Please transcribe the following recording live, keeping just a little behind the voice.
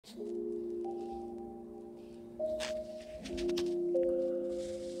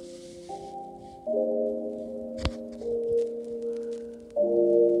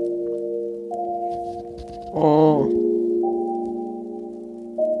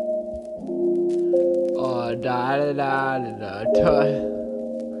Da da da da da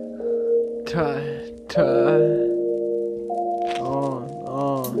ta ta.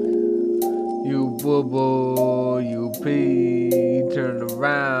 You boo boo, you pee, turn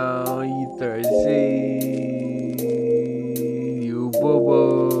around, you thirsty. You boo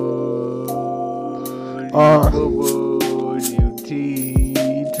boo, you boo boo, you tea,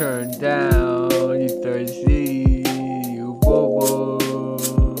 turn down, you thirsty. You boo boo,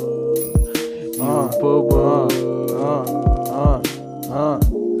 you boo boo.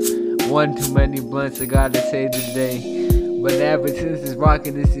 One too many blunts, I gotta say today. But ever since it's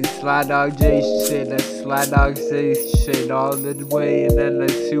rockin', this is Sly Dog J shit. That Sly Dog J shit all the way. And then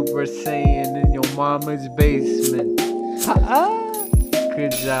that Super Saiyan in your mama's basement.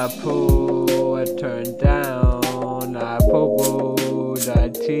 Cause I pull, I turn down. I pull,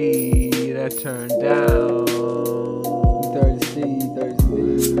 that tea, that turn down. Thirsty.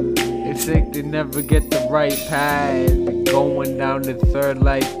 It's like they never get the right path. Going down the third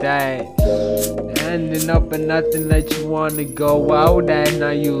like that. Ending up in nothing that you wanna go out at. Now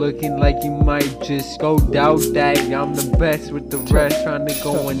you looking like you might just go doubt that. I'm the best with the rest, trying to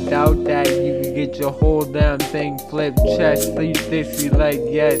go and doubt that. You can get your whole damn thing flipped, chest, sleep this, you like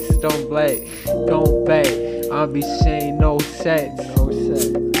yes, don't bet. I'll be saying no sets.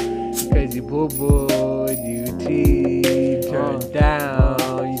 Cause you boo boo, you tea, turn down,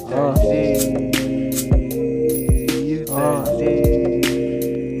 you thirsty. You thirsty.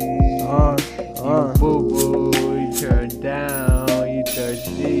 You boo boo, you turn down, you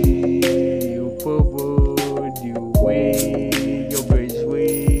thirsty. You boo boo, you weed, your bitch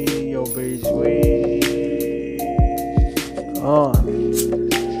weed, your bitch weed.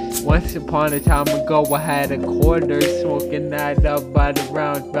 Once upon a time ago, I had a quarter, smoking that up by the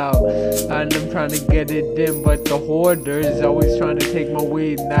roundabout. And I'm trying to get it in, but the hoarders always trying to take my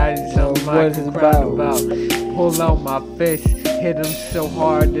weed. And that is something I can cry about. Pull out my fist, hit him so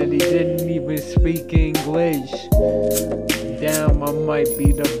hard that he didn't even speak English. Damn, I might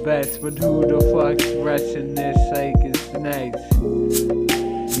be the best, but who the fuck's resting this like it's next?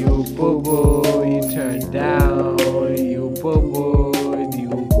 You boo boo, you turn down.